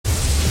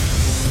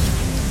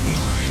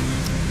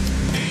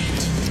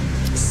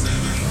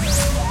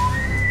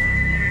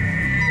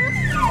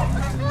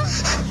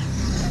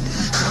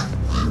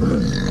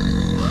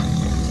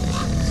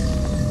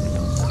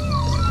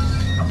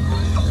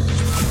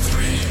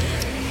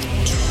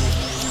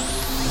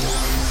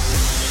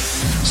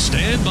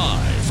stand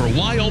by for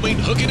Wyoming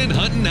Hooking and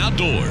Hunting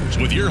Outdoors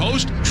with your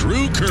host,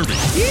 Drew Kirby.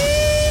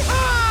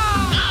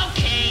 Yeehaw!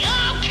 Okay.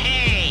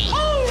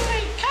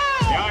 Holy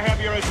cow! May I have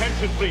your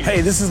attention, please?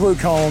 Hey, this is Luke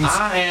Combs.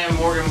 I am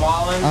Morgan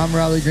Wallen. I'm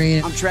Riley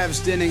Green. I'm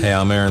Travis Denning. Hey,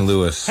 I'm Aaron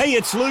Lewis. Hey,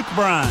 it's Luke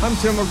Bryan. I'm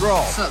Tim McGraw.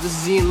 What's up? This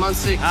is Ian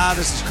Munsick.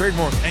 This is Craig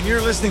Moore, and you're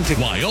listening to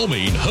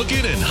Wyoming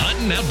Hooking and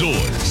Hunting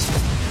Outdoors.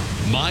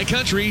 My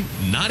Country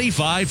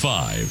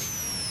 95.5.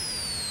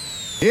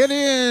 It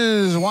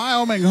is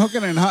Wyoming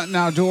Hooking and Hunting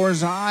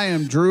Outdoors. I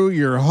am Drew,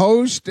 your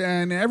host,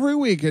 and every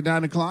week at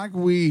 9 o'clock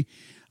we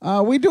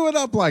do it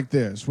up like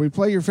this. We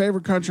play your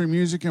favorite country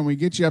music and we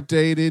get you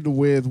updated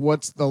with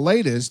what's the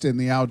latest in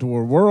the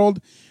outdoor world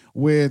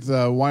with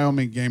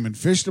Wyoming Game and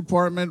Fish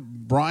Department,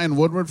 Brian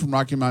Woodward from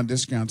Rocky Mountain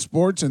Discount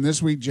Sports, and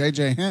this week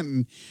JJ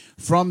Hinton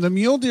from the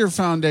Mule Deer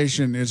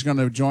Foundation is going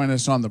to join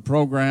us on the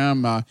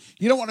program.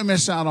 You don't want to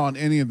miss out on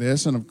any of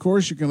this, and of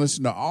course you can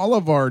listen to all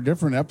of our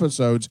different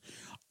episodes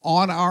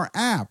on our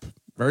app.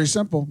 Very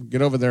simple.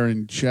 Get over there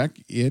and check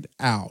it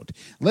out.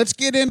 Let's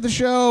get into the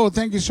show.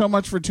 Thank you so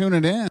much for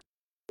tuning in.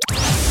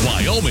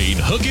 Wyoming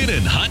Hooking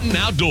and Hunting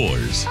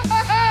Outdoors.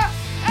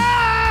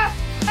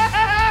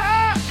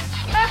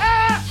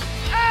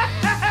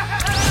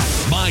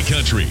 My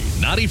Country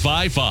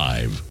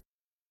 95.5.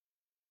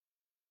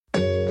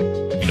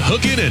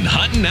 Hooking and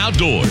Hunting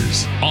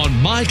Outdoors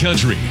on My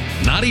Country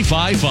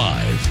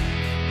 95.5.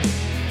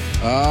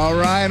 All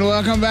right,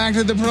 welcome back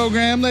to the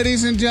program,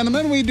 ladies and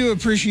gentlemen. We do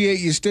appreciate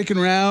you sticking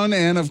around.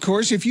 And, of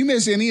course, if you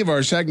miss any of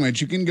our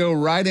segments, you can go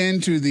right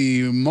into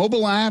the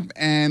mobile app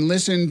and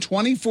listen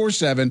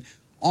 24/7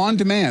 on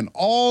demand.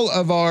 All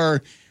of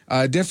our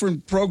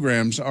different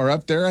programs are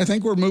up there. I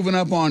think we're moving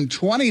up on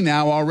 20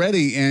 now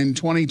already in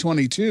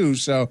 2022.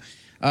 So,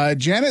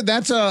 Janet,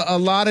 that's a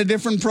lot of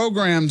different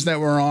programs that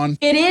we're on.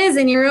 It is,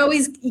 and you're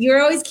always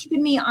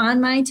keeping me on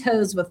my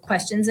toes with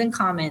questions and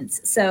comments.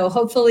 So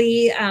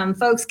hopefully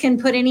folks can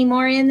put any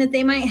more in that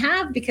they might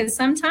have, because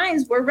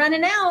sometimes we're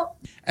running out.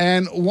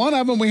 And one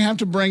of them, we have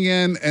to bring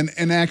in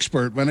an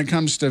expert when it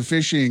comes to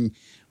fishing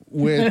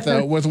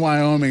with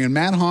Wyoming. And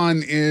Matt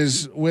Hahn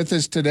is with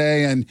us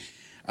today. And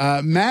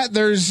Matt,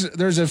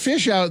 there's a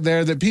fish out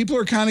there that people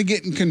are kind of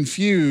getting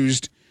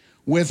confused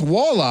with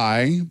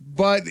walleye,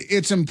 but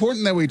it's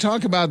important that we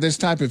talk about this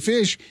type of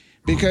fish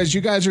because you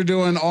guys are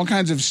doing all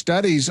kinds of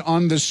studies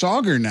on the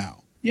sauger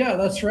now. Yeah,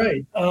 that's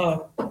right.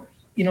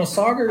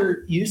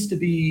 Sauger used to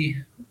be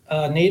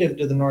native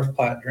to the North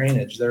Platte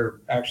drainage. They're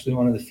actually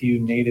one of the few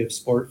native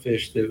sport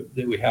fish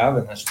that we have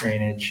in this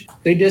drainage.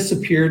 They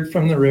disappeared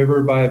from the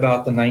river by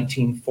about the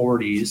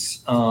 1940s,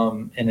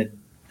 and had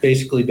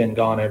basically been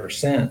gone ever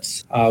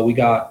since. We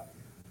got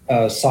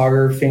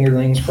sauger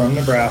fingerlings from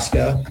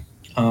Nebraska,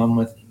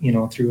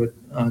 through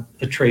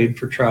a trade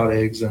for trout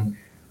eggs, and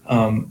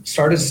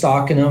started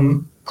stocking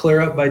them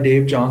clear up by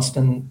Dave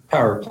Johnston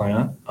Power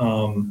Plant,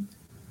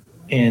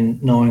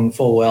 and knowing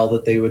full well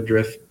that they would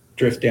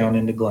drift down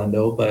into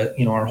Glendo. But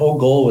our whole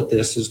goal with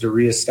this is to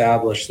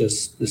reestablish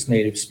this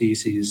native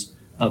species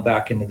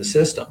back into the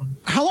system.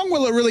 How long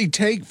will it really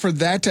take for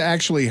that to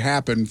actually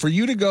happen, for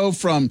you to go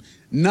from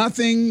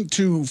nothing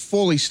to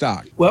fully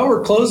stocked? Well,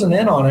 we're closing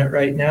in on it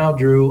right now,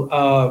 Drew.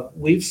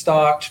 We've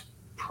stocked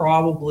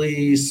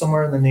probably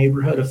somewhere in the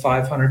neighborhood of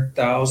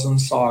 500,000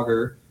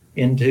 sauger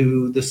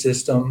into the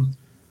system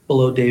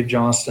below Dave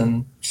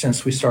Johnston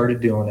since we started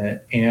doing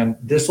it. And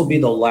this will be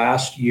the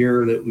last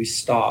year that we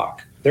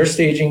stock. They're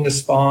staging to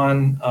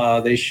spawn.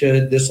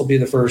 This will be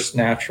the first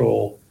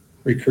natural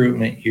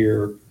recruitment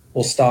year.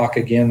 We'll stock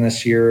again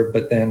this year,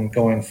 but then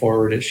going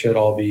forward, it should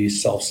all be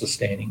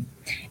self-sustaining.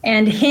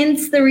 And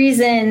hence the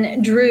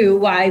reason, Drew,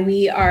 why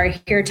we are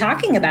here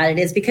talking about it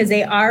is because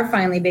they are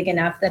finally big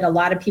enough that a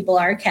lot of people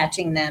are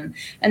catching them,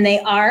 and they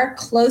are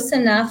close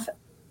enough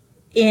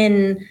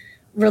in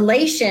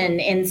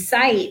relation, in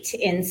sight,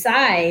 in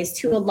size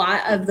to a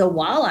lot of the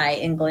walleye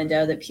in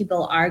Glendo that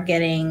people are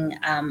getting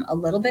a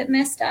little bit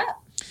messed up.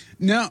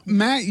 Now,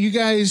 Matt, you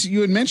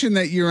had mentioned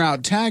that you're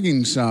out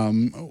tagging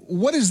some.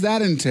 What does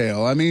that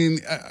entail? I mean,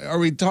 are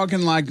we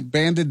talking like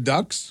banded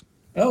ducks?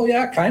 Oh,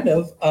 yeah, kind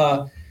of.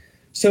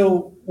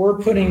 So we're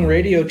putting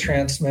radio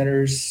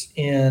transmitters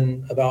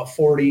in about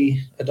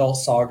 40 adult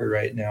sauger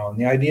right now. And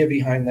the idea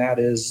behind that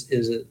is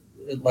it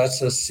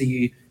lets us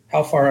see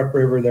how far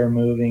upriver they're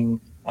moving.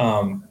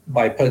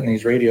 By putting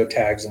these radio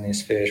tags in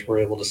these fish, we're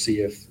able to see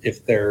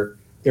if they're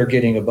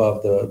getting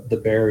above the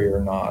barrier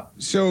or not.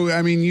 So,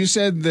 I mean, you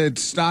said that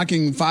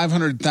stocking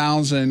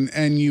 500,000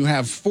 and you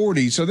have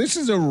 40. So this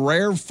is a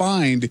rare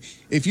find.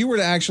 If you were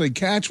to actually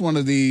catch one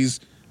of these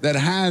that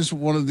has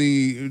one of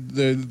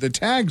the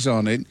tags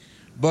on it,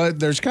 but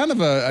there's kind of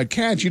a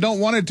catch. You don't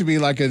want it to be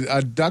like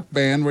a duck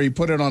band where you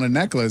put it on a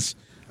necklace.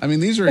 I mean,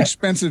 these are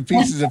expensive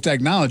pieces of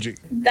technology.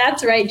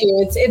 That's right,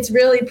 Drew. It's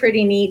really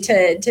pretty neat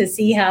to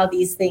see how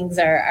these things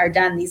are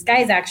done. These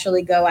guys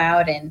actually go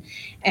out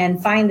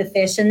and find the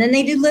fish, and then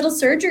they do little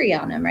surgery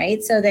on them,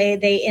 right? So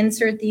they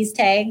insert these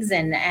tags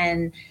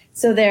and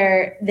So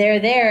they're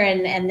there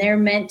and they're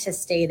meant to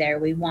stay there.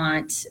 We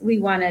want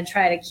to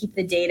try to keep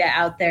the data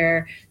out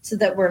there so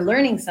that we're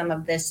learning some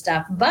of this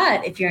stuff.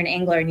 But if you're an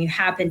angler and you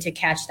happen to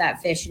catch that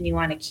fish and you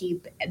want to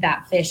keep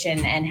that fish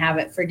and have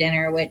it for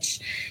dinner, which,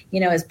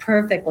 is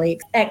perfectly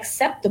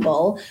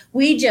acceptable,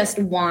 we just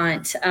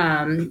want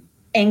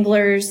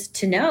anglers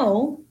to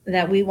know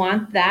that we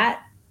want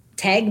that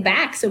tag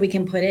back so we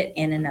can put it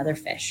in another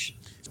fish.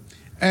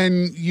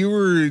 And you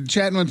were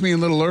chatting with me a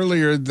little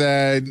earlier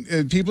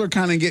that people are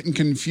kind of getting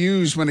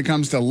confused when it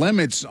comes to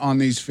limits on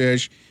these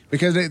fish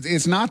because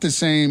it's not the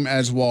same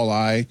as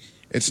walleye.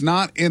 It's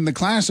not in the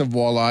class of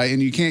walleye,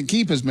 and you can't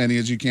keep as many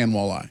as you can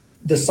walleye.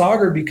 The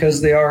sauger,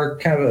 because they are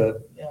kind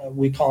of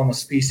we call them a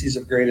species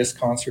of greatest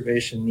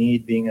conservation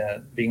need, being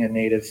a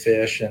native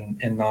fish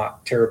and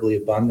not terribly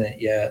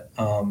abundant yet.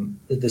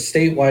 The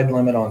statewide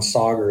limit on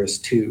sauger is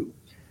 2.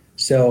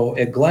 So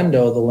at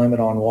Glendo, the limit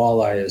on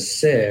walleye is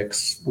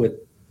 6 with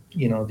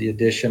the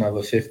addition of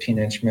a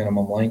 15-inch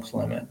minimum length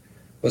limit.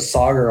 But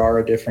sauger are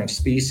a different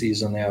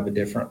species and they have a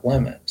different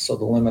limit. So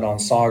the limit on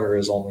sauger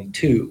is only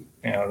 2.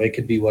 They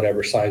could be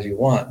whatever size you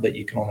want, but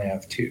you can only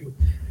have 2.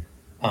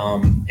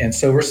 And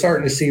so we're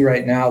starting to see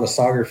right now the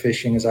sauger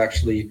fishing is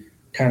actually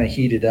kind of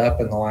heated up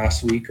in the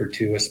last week or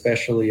two,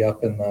 especially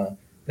up in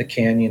the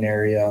canyon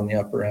area on the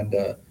upper end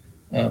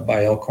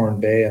by Elkhorn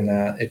Bay and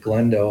that at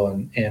Glendo.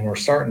 And we're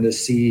starting to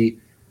see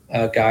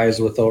guys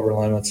with over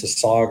limits of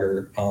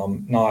sauger,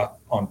 not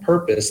on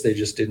purpose. They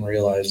just didn't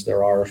realize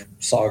there are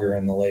sauger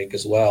in the lake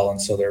as well.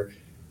 And so they're,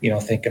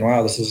 thinking,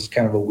 wow, this is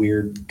kind of a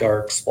weird,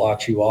 dark,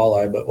 splotchy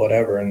walleye, but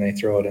whatever. And they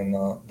throw it in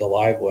the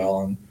live well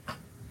and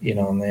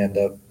they end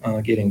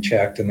up getting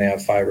checked and they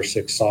have 5 or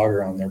 6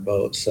 sauger on their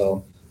boat.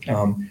 So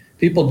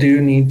people do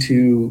need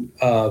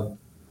to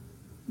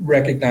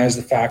recognize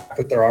the fact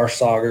that there are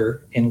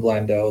sauger in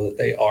Glendo, that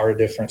they are a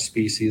different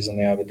species and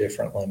they have a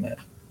different limit.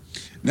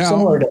 Now,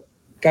 similar to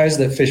guys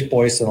that fish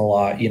Boysen a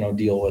lot,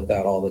 deal with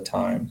that all the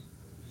time.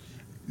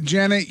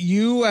 Janet,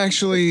 you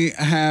actually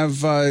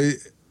have a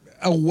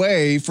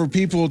way for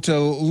people to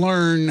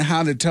learn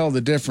how to tell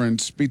the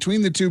difference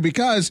between the two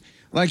because,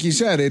 like you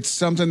said, it's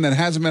something that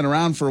hasn't been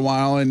around for a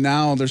while, and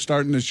now they're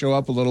starting to show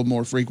up a little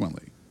more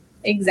frequently.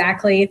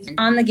 Exactly.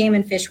 On the Game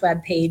and Fish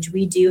webpage,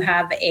 we do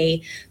have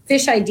a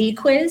fish ID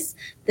quiz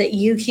that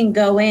you can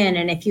go in.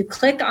 And if you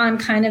click on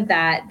kind of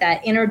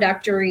that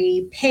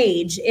introductory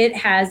page, it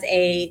has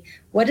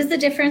what is the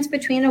difference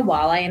between a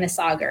walleye and a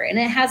sauger? And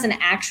it has an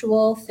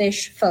actual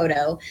fish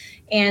photo.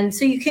 And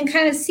so you can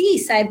kind of see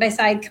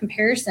side-by-side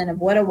comparison of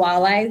what a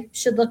walleye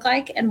should look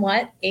like and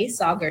what a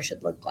sauger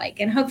should look like.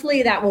 And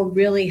hopefully that will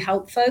really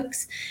help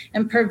folks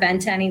and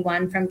prevent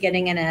anyone from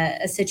getting in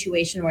a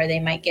situation where they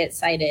might get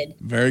sighted.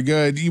 Very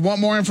good. You want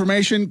more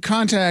information?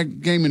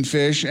 Contact Game and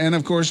Fish. And,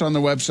 of course, on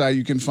the website,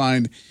 you can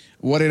find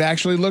what it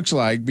actually looks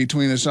like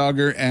between a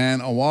sauger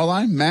and a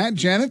walleye. Matt,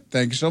 Janet,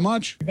 thank you so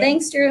much.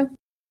 Thanks, Drew.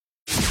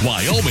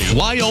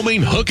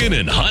 Wyoming hooking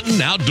and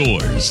hunting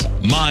outdoors.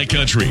 My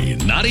Country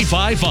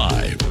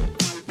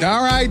 95.5.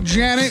 All right,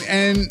 Janet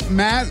and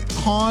Matt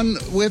on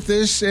with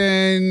us.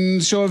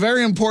 And so a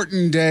very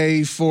important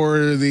day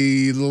for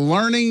the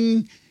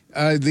learning,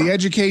 the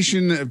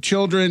education of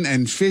children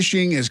and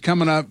fishing is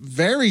coming up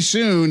very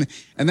soon.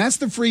 And that's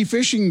the Free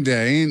Fishing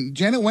Day. And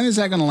Janet, when is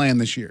that going to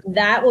land this year?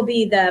 That will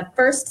be the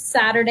first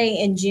Saturday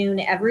in June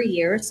every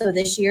year. So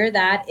this year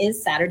that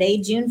is Saturday,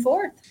 June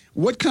 4th.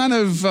 What kind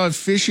of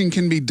fishing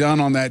can be done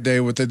on that day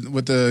with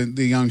the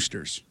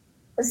youngsters?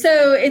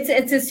 So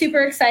it's a super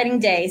exciting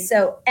day.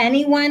 So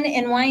anyone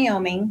in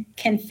Wyoming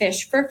can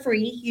fish for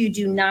free. You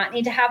do not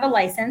need to have a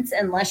license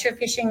unless you're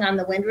fishing on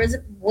the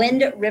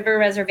Wind River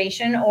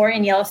Reservation or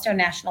in Yellowstone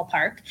National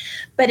Park.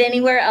 But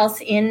anywhere else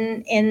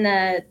in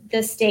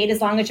the state, as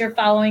long as you're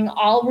following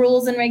all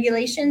rules and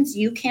regulations,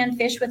 you can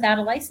fish without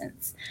a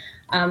license.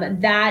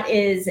 That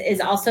is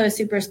also a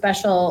super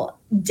special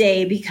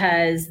day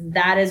because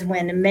that is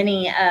when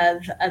many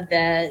of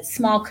the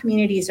small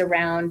communities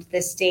around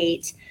the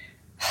state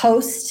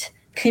host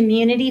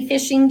community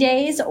fishing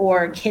days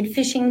or kid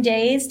fishing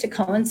days to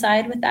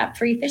coincide with that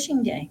Free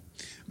Fishing Day.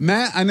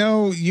 Matt, I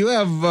know you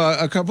have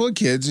a couple of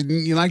kids and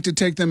you like to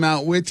take them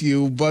out with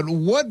you, but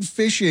what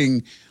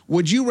fishing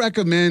would you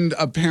recommend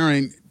a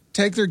parent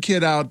take their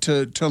kid out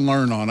to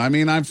learn on? I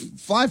mean,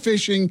 fly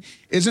fishing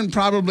isn't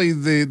probably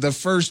the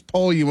first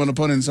pole you want to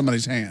put in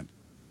somebody's hand.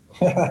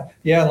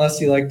 Yeah, unless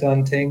you like to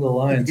untangle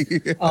lines.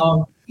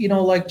 Yeah.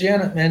 Like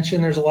Janet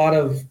mentioned, there's a lot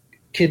of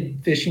kid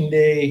fishing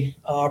day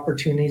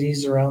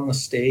opportunities around the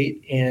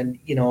state. And,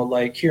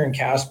 like here in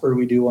Casper,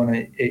 we do one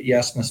at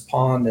Yesness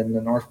Pond, and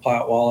the North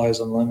Platte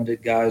Walleyes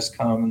Unlimited guys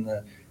come and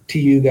the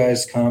TU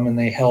guys come and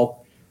they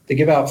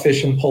give out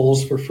fishing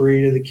poles for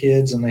free to the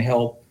kids, and they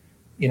help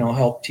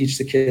teach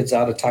the kids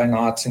how to tie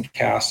knots and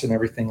cast and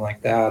everything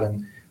like that.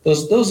 And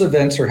those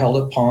events are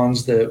held at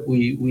ponds that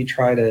we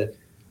try to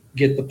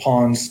get the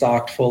pond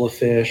stocked full of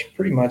fish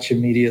pretty much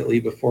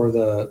immediately before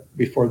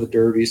the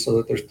Derby, so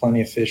that there's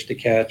plenty of fish to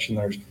catch, and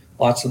there's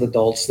lots of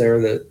adults there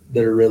that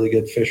are really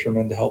good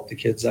fishermen to help the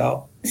kids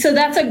out. So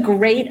that's a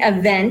great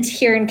event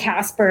here in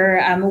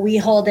Casper. We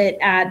hold it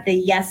at the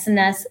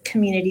Yes-Ness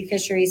Community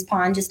Fisheries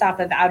Pond just off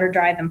of Outer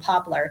Drive and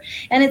Poplar.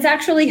 And it's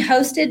actually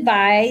hosted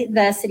by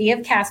the City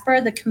of Casper,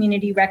 the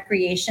Community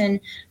Recreation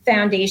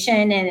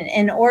Foundation,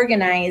 and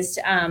organized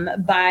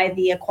by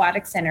the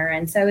Aquatic Center.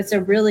 And so it's a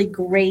really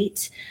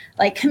great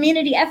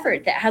community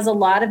effort that has a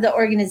lot of the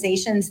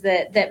organizations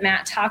that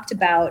Matt talked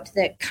about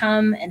that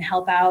come and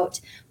help out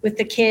with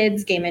the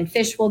kids. Game and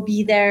Fish will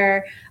be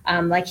there.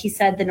 Like he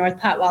said, the North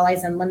Platte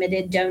Walleyes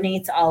Unlimited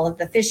donates all of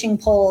the fishing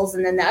poles,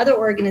 and then the other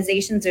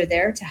organizations are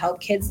there to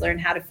help kids learn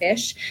how to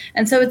fish.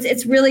 And so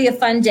it's really a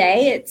fun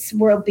day.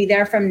 We'll be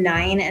there from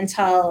 9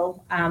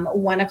 until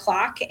 1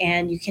 o'clock,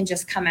 and you can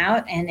just come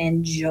out and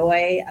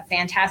enjoy a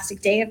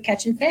fantastic day of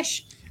catching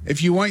fish.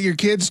 If you want your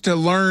kids to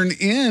learn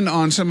in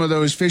on some of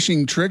those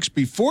fishing tricks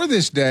before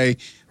this day,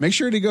 make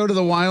sure to go to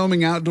the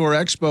Wyoming Outdoor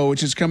Expo,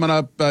 which is coming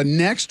up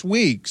next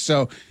week.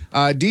 So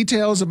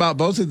details about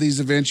both of these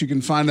events, you can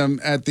find them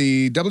at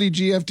the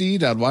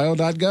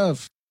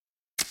wgfd.wyo.gov.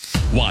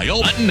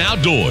 Wyoming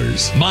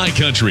Outdoors, My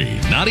Country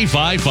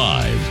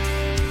 95.5.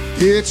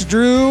 It's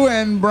Drew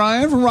and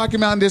Brian from Rocky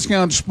Mountain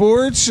Discount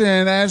Sports,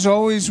 and as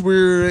always,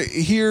 we're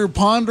here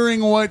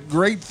pondering what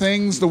great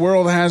things the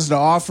world has to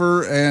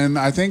offer, and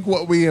I think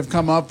what we have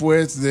come up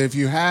with, if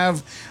you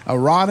have a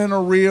rod and a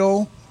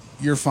reel,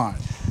 you're fine.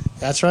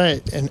 That's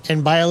right,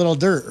 and buy a little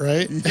dirt,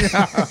 right?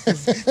 Yeah,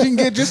 you can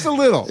get just a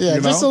little. Yeah,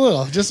 just a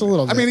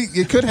little bit. I mean,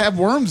 it could have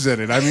worms in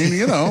it. I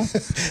mean,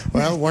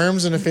 Well,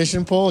 worms in a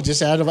fishing pole,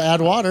 just add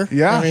water.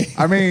 Yeah,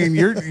 I mean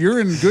you're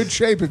in good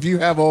shape if you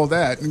have all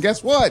that. And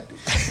guess what?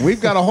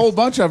 We've got a whole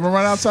bunch of them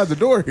right outside the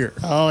door here.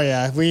 Oh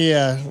yeah,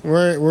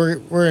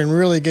 we're in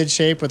really good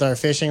shape with our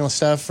fishing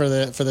stuff for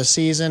the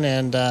season,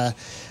 and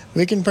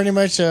we can pretty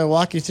much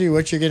walk you through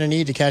what you're going to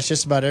need to catch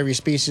just about every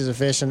species of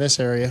fish in this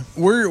area.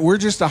 We're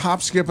just a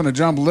hop, skip, and a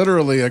jump,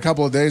 literally a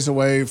couple of days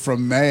away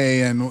from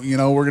May, and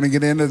we're going to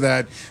get into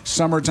that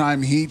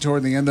summertime heat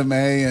toward the end of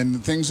May,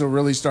 and things will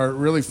really start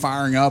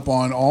firing up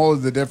on all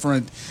of the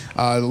different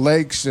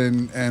lakes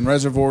and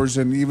reservoirs,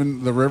 and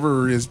even the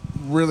river has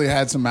really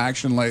had some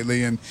action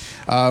lately. And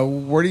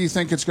where do you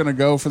think it's going to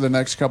go for the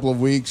next couple of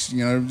weeks?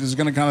 Is it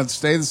going to kind of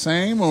stay the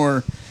same,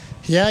 or?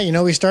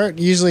 Yeah, we start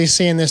usually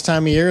seeing this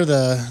time of year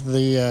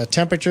the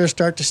temperatures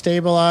start to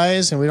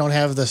stabilize, and we don't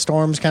have the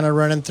storms kind of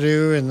running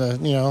through, and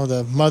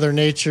the Mother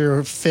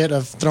Nature fit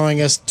of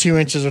throwing us 2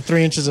 inches or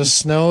 3 inches of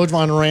snow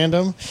on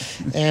random,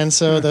 and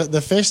so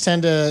the fish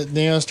tend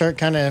to start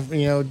kind of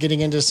getting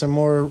into some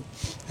more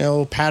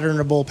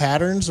patternable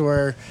patterns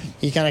where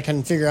you kind of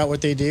can figure out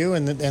what they do,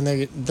 and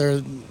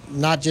they're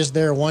not just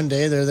there one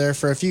day, they're there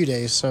for a few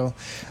days. So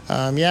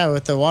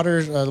with the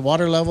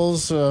water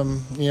levels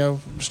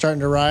starting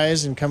to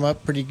rise and come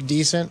up pretty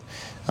decent,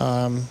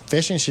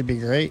 fishing should be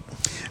great.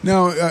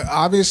 Now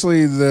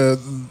obviously the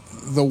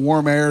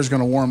warm air is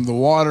going to warm the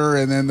water,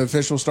 and then the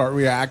fish will start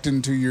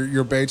reacting to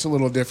your baits a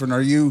little different.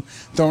 Are you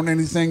throwing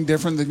anything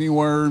different than you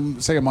were,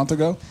 say, a month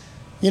ago?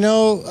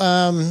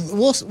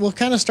 We'll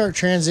kind of start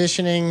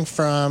transitioning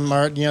from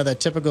our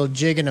that typical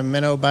jig and a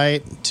minnow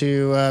bite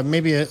to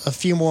maybe a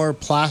few more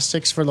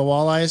plastics for the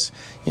walleyes.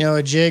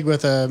 A jig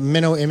with a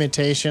minnow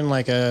imitation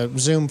like a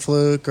Zoom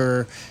fluke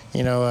or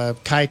a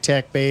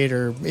Kitech bait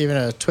or even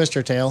a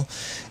twister tail.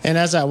 And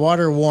as that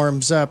water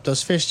warms up,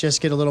 those fish just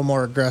get a little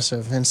more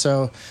aggressive. And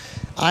so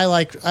I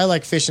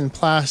like fishing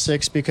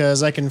plastics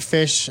because I can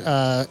fish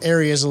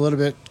areas a little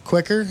bit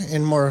quicker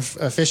and more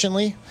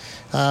efficiently.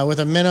 With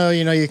a minnow,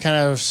 you're kind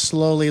of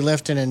slowly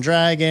lifting and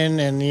dragging,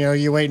 and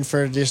you're waiting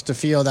for it just to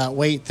feel that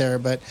weight there.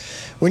 But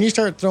when you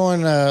start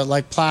throwing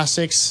like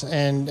plastics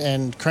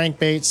and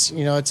crankbaits,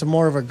 it's a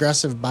more of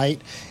aggressive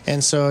bite,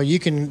 and so you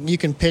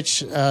can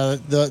pitch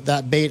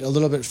that bait a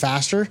little bit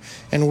faster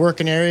and work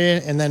an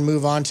area, and then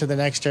move on to the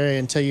next area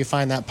until you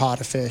find that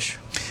pot of fish.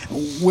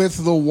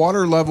 With the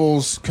water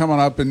levels coming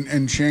up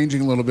and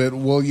changing a little bit,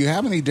 will you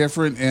have any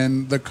different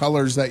in the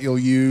colors that you'll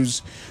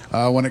use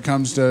when it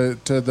comes to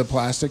the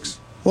plastics?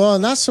 Well,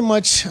 not so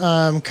much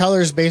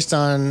colors based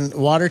on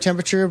water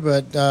temperature,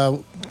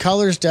 but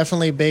colors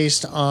definitely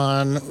based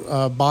on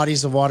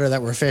bodies of water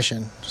that we're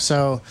fishing.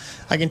 So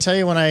I can tell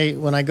you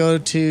when I go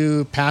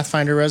to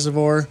Pathfinder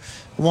Reservoir,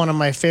 one of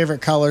my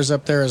favorite colors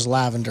up there is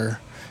lavender.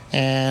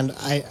 And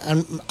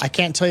I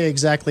can't tell you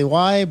exactly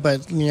why,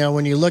 but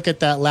when you look at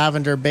that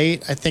lavender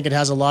bait, I think it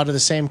has a lot of the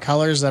same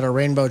colors that a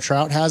rainbow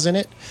trout has in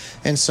it,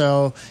 and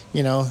so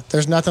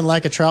there's nothing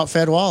like a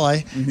trout-fed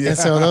walleye, and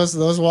so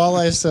those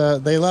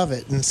walleyes they love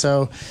it, and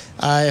so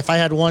if I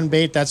had one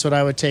bait, that's what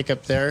I would take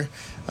up there.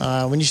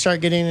 When you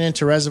start getting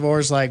into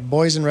reservoirs like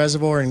Boysen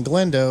Reservoir and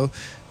Glendo,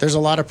 there's a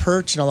lot of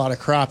perch and a lot of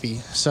crappie.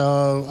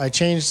 So I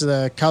changed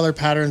the color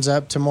patterns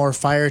up to more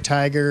fire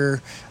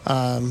tiger,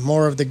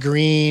 more of the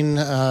green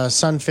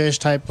sunfish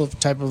type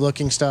of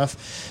looking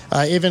stuff.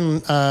 Even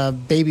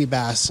baby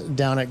bass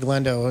down at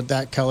Glendo,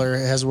 that color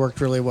has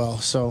worked really well.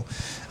 So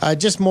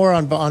just more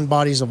on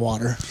bodies of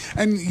water.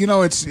 And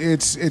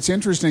it's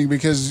interesting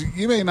because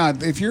you may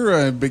not, if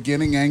you're a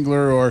beginning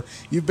angler or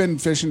you've been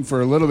fishing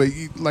for a little bit,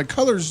 like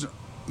colors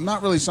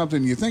not really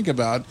something you think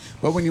about,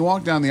 but when you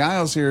walk down the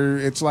aisles here,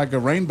 it's like a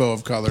rainbow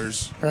of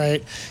colors.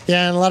 Right.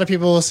 Yeah, and a lot of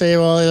people will say,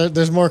 well,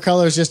 there's more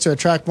colors just to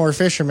attract more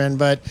fishermen,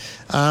 but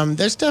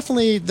there's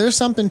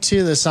something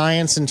to the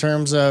science in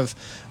terms of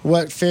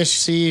what fish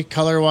see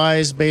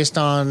color-wise based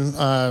on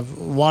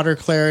water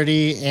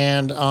clarity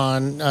and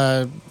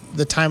on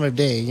the time of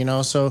day,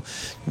 so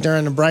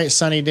during a bright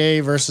sunny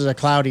day versus a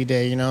cloudy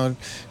day,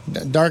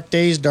 dark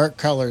days, dark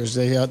colors,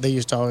 they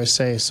used to always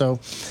say. So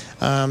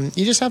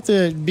you just have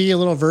to be a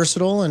little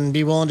versatile and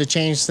be willing to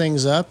change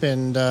things up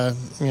and,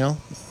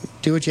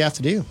 do what you have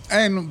to do.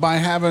 And by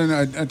having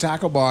a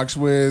tackle box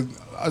with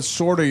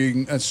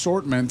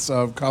assortments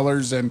of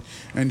colors and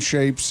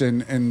shapes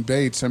and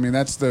baits, I mean,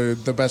 that's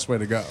the best way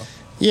to go.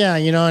 Yeah,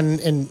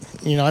 and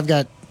I've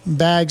got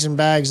bags and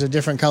bags of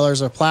different colors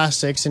of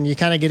plastics, and you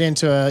kind of get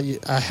into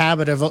a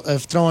habit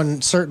of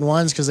throwing certain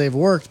ones because they've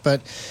worked,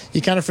 but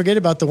you kind of forget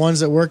about the ones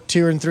that worked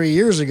 2 and 3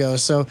 years ago.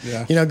 So,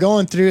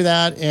 going through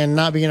that and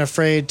not being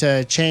afraid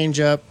to change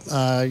up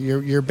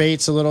your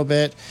baits a little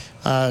bit,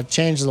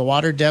 change the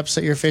water depths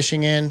that you're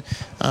fishing in.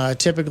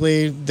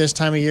 Typically, this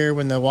time of year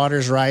when the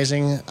water's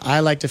rising, I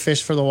like to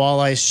fish for the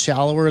walleyes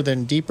shallower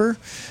than deeper.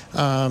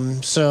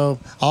 So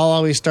I'll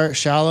always start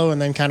shallow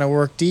and then kind of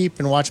work deep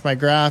and watch my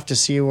graph to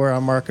see where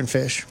I'm marking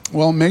fish.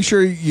 Well, make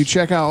sure you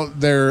check out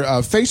their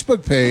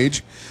Facebook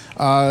page,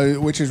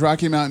 which is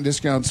Rocky Mountain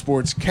Discount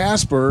Sports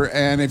Casper.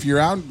 And if you're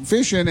out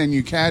fishing and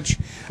you catch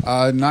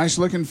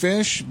nice-looking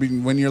fish,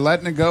 when you're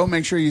letting it go,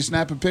 make sure you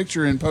snap a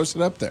picture and post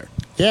it up there.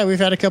 Yeah, we've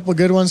had a couple of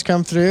good ones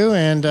come through,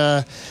 and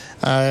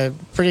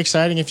pretty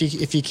exciting.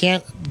 If you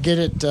can't get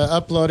it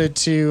uploaded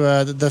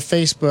to the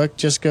Facebook,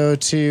 just go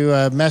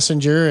to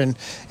Messenger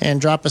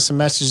and drop us a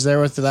message there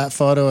with that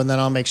photo, and then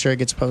I'll make sure it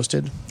gets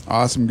posted.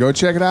 Awesome. Go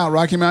check it out.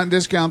 Rocky Mountain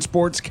Discount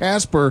Sports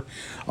Casper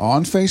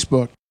on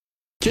Facebook.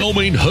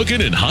 Wyoming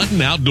Hooking and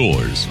Hunting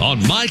Outdoors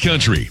on My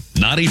Country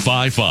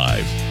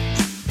 95.5.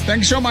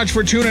 Thanks so much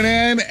for tuning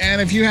in.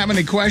 And if you have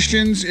any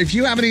questions, if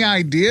you have any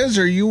ideas,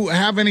 or you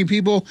have any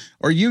people,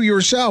 or you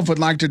yourself would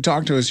like to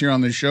talk to us here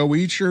on the show,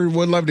 we sure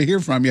would love to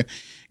hear from you.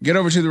 Get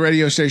over to the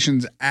radio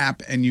station's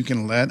app and you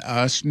can let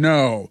us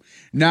know.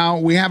 Now,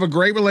 we have a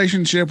great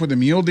relationship with the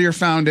Mule Deer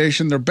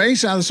Foundation. They're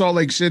based out of Salt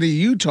Lake City,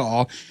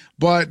 Utah,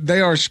 but they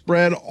are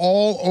spread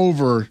all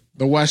over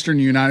the western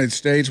United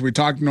States. We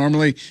talk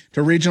normally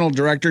to Regional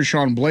Director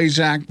Sean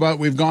Blazak, but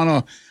we've gone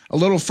a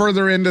little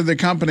further into the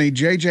company.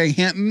 JJ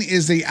Hinton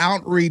is the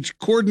outreach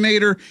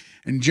coordinator.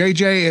 And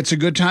JJ, it's a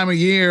good time of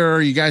year.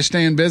 Are you guys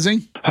staying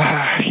busy?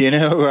 Busy.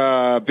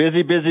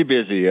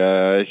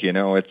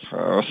 It's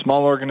a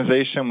small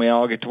organization. We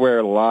all get to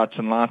wear lots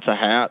and lots of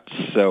hats.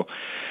 So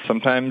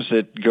sometimes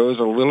it goes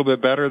a little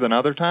bit better than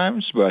other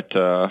times. But,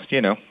 at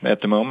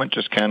the moment,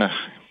 just kind of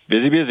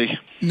busy.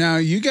 Now,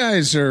 you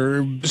guys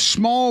are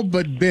small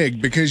but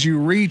big because you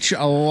reach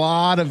a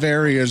lot of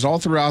areas all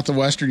throughout the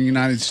western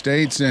United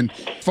States. And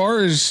as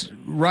far as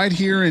right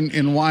here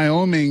in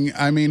Wyoming,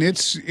 I mean,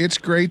 it's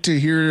great to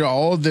hear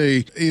all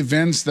the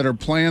events that are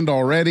planned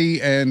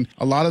already and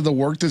a lot of the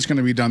work that's going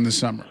to be done this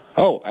summer.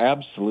 Oh,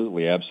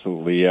 absolutely.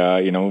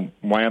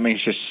 Wyoming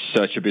is just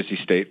such a busy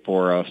state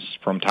for us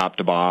from top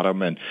to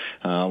bottom. And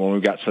when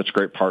we've got such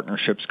great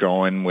partnerships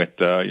going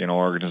with,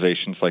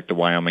 organizations like the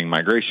Wyoming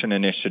Migration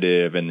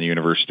Initiative and the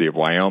University of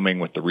Wyoming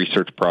with the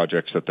research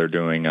projects that they're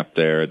doing up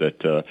there,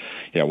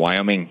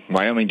 Wyoming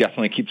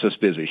definitely keeps us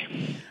busy.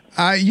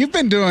 You've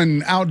been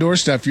doing outdoor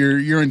stuff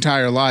your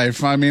entire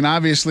life. I mean,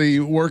 obviously,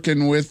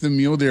 working with the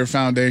Mule Deer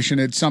Foundation,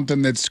 it's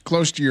something that's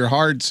close to your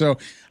heart. So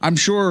I'm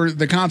sure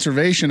the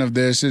conservation of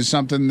this is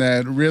something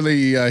that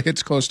really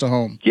hits close to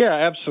home. Yeah,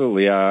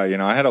 absolutely.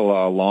 I had a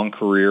long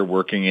career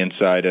working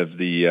inside of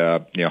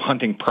the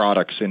hunting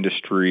products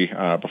industry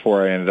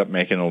before I ended up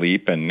making a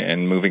leap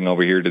and moving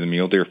over here to the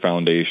Mule Deer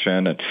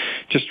Foundation, and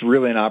just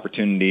really an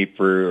opportunity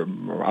for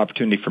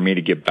me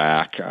to give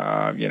back.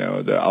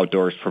 The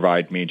outdoors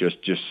provide me just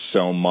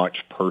so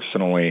much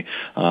personally.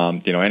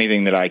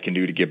 Anything that I can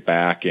do to give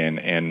back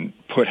and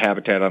put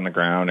habitat on the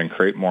ground and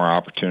create more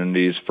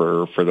opportunities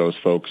for those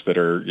folks that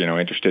are,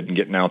 interested in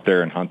getting out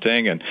there and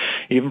hunting, and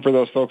even for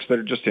those folks that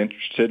are just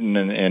interested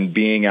in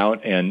being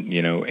out and,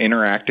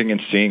 interacting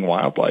and seeing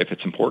wildlife.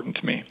 It's important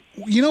to me.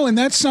 And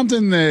that's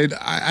something that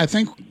I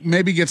think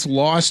maybe gets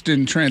lost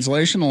in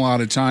translation a lot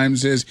of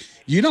times is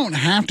you don't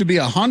have to be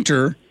a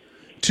hunter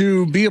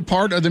to be a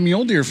part of the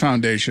Mule Deer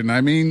Foundation. I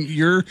mean,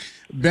 you're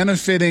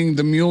benefiting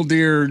the mule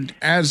deer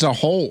as a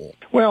whole.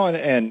 Well,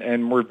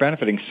 and we're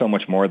benefiting so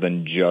much more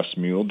than just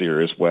mule deer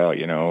as well.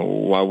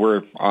 While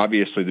we're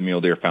obviously the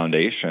Mule Deer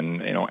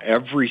Foundation,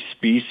 every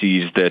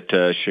species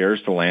that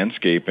shares the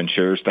landscape and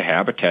shares the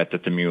habitat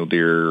that the mule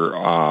deer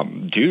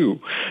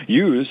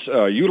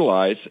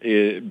utilize,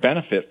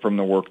 benefit from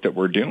the work that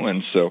we're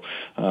doing. So,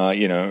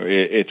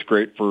 it's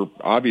great for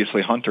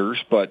obviously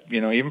hunters, but,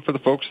 even for the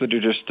folks that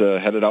are just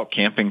headed out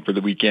camping for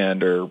the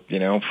weekend or,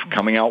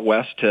 coming out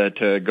west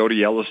to go to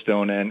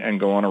Yellowstone and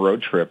go on a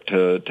road trip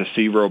to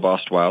see robust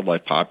robust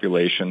wildlife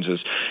populations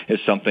is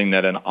something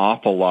that an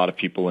awful lot of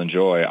people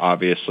enjoy,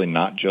 obviously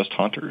not just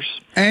hunters.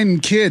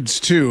 And kids,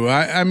 too.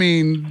 I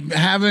mean,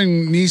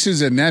 having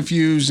nieces and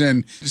nephews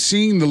and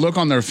seeing the look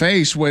on their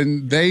face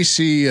when they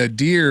see a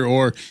deer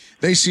or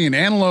they see an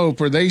antelope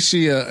or they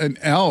see an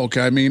elk,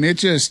 I mean,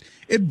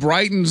 it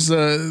brightens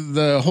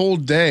the whole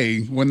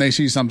day when they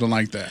see something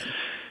like that.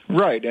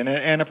 Right, and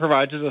it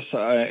provides us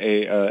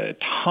a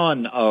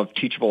ton of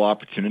teachable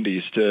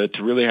opportunities to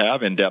really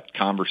have in-depth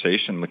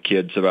conversation with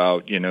kids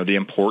about, the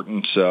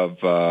importance of,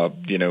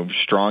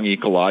 strong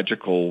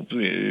ecological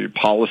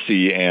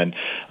policy and,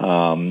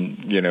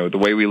 the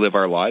way we live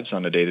our lives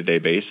on a day-to-day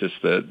basis,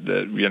 that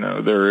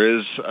there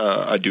is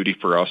a duty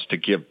for us to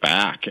give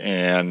back.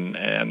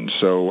 And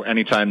so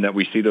anytime that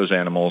we see those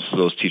animals,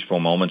 those teachable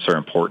moments are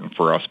important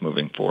for us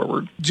moving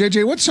forward.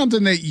 JJ, what's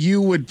something that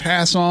you would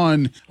pass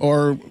on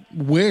or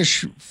wish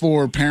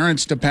for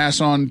parents to pass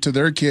on to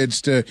their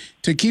kids to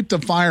keep the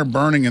fire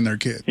burning in their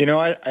kids?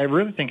 I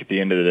really think at the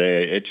end of the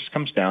day, it just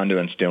comes down to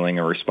instilling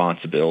a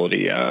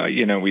responsibility.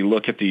 We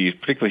look at these,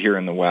 particularly here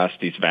in the West,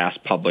 these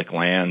vast public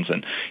lands,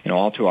 and,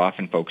 all too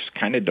often folks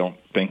kind of don't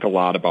think a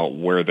lot about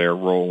where their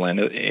role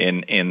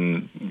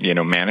in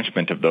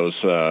management of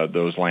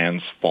those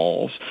lands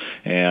falls.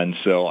 And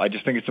so I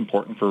just think it's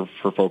important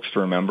for folks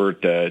to remember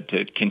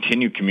to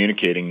continue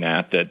communicating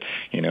that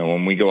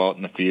when we go out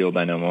in the field,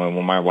 I know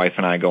when my wife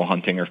and I go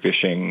hunting or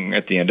fishing,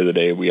 at the end of the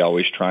day, we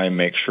always try and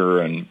make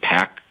sure and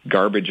pack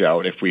garbage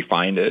out if we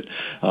find it,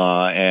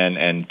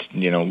 and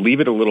leave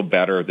it a little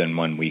better than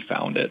when we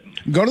found it.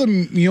 Go to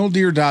the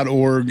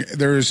muledeer.org.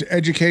 There's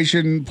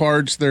education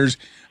parts.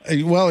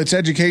 It's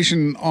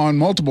education on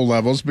multiple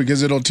levels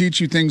because it'll teach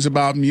you things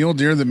about mule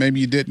deer that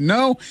maybe you didn't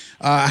know,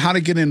 how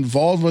to get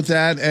involved with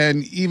that,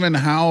 and even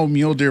how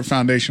Mule Deer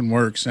Foundation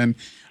works. And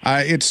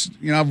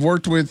I've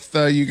worked with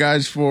you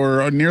guys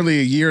for nearly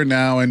a year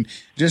now, and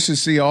just to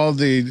see all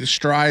the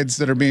strides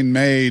that are being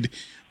made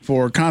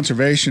for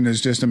conservation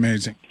is just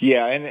amazing.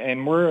 Yeah,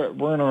 and we're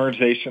an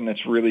organization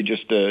that's really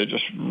just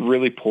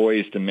really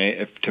poised to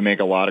make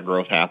a lot of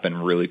growth happen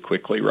really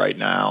quickly right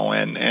now,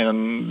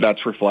 and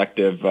that's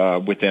reflective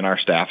within our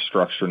staff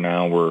structure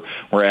now.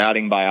 We're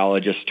adding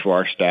biologists to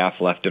our staff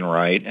left and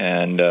right,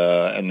 and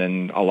then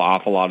an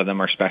awful lot of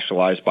them are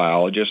specialized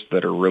biologists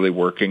that are really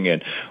working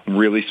in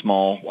really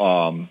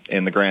small,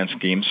 in the grand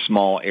scheme,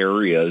 small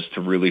areas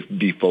to really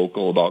be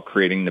focal about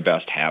creating the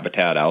best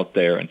habitat out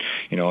there. And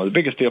the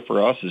biggest deal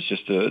for us is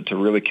just to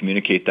really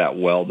communicate that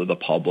well to the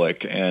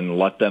public and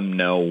let them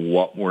know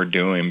what we're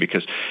doing,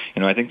 because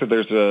I think that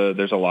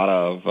there's a lot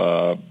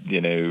of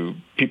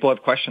people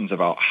have questions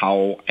about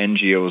how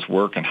NGOs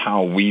work and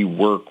how we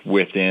work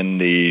within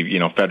the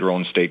federal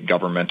and state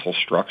governmental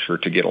structure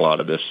to get a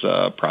lot of this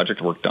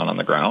project work done on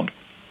the ground.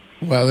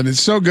 Well, and it's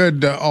so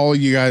good all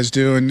you guys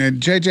do, and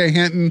JJ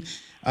Hinton,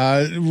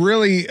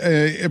 really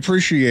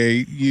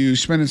appreciate you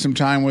spending some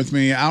time with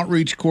me,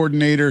 outreach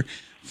coordinator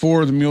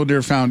for the Mule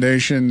Deer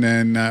Foundation,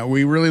 and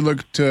we really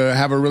look to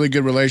have a really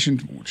good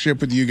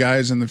relationship with you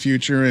guys in the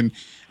future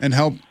and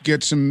help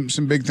get some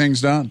big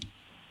things done.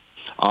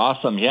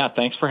 Awesome. Yeah,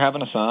 thanks for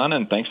having us on,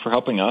 and thanks for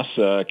helping us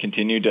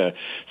continue to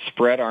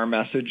spread our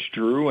message,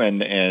 Drew,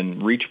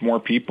 and reach more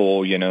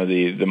people.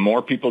 The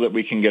more people that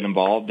we can get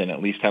involved and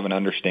at least have an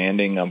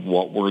understanding of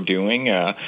what we're doing,